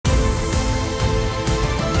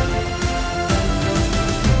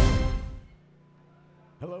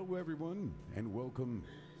Hello everyone, and welcome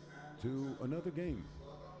to another game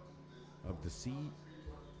of the CNL,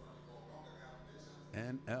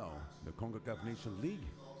 the Concacaf Nation League,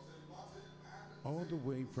 all the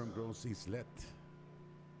way from Gros, Islet.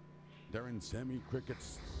 Daren Sammy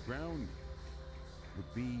Cricket's ground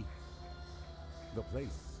would be the place.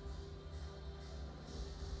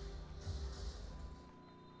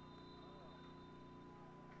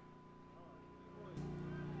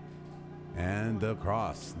 And the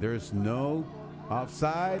cross. There's no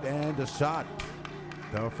offside, and the shot.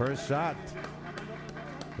 The first shot.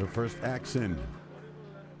 The first action.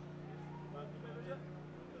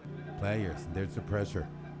 Players, there's the pressure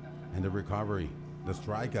and the recovery. The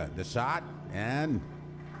striker, the shot, and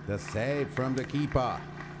the save from the keeper.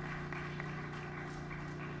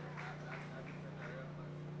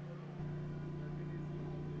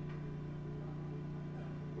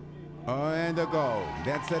 Oh, and the goal.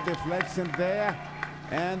 That's a deflection there.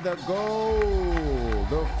 And the goal.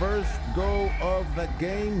 The first goal of the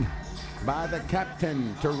game by the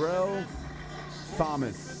captain, Terell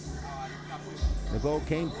Thomas. The goal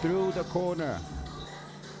came through the corner.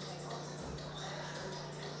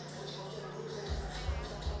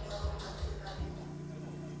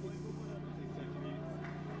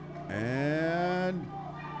 And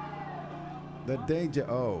the danger.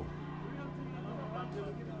 Oh.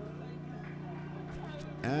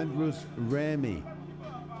 Andrews Remy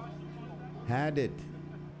had it.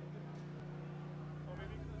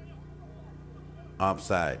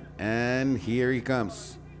 Offside. And here he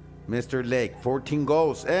comes. Mr. Lake, 14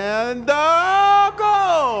 goals. And the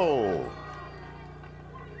goal!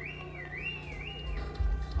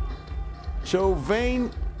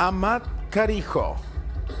 Chovanie Amatkarijo.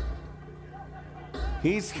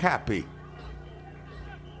 He's happy.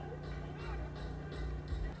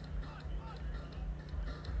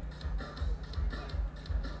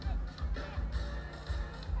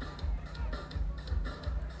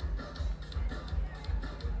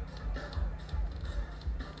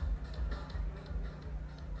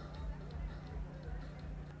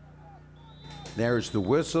 There's the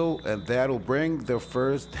whistle, and that'll bring the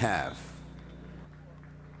first half.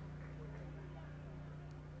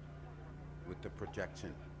 With the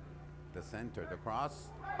projection, the center, the cross.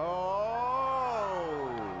 Oh!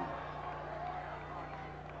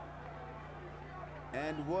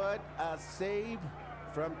 And what a save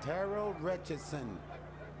from Tyrell Richardson.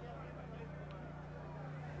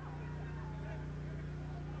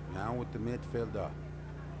 Now with the midfielder.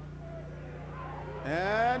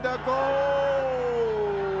 And a goal!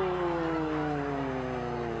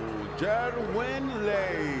 Gerwin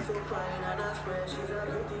Lake.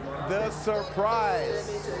 The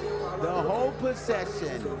surprise. The whole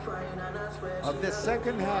possession of the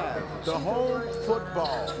second half. The whole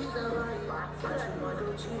football.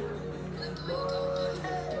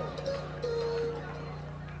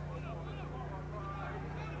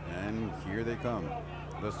 And here they come.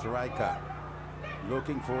 The striker.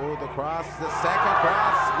 Looking for the cross, the second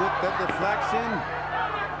cross with the deflection.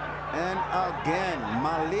 And again,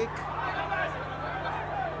 Malik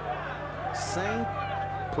St.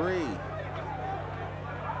 Pre.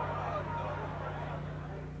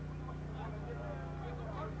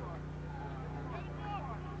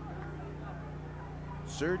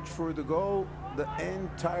 Search for the goal. The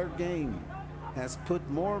entire game has put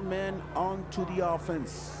more men onto the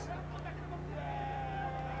offense.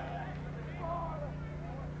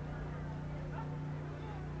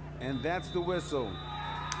 And that's the whistle.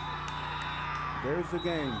 There's the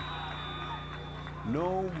game.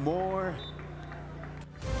 No more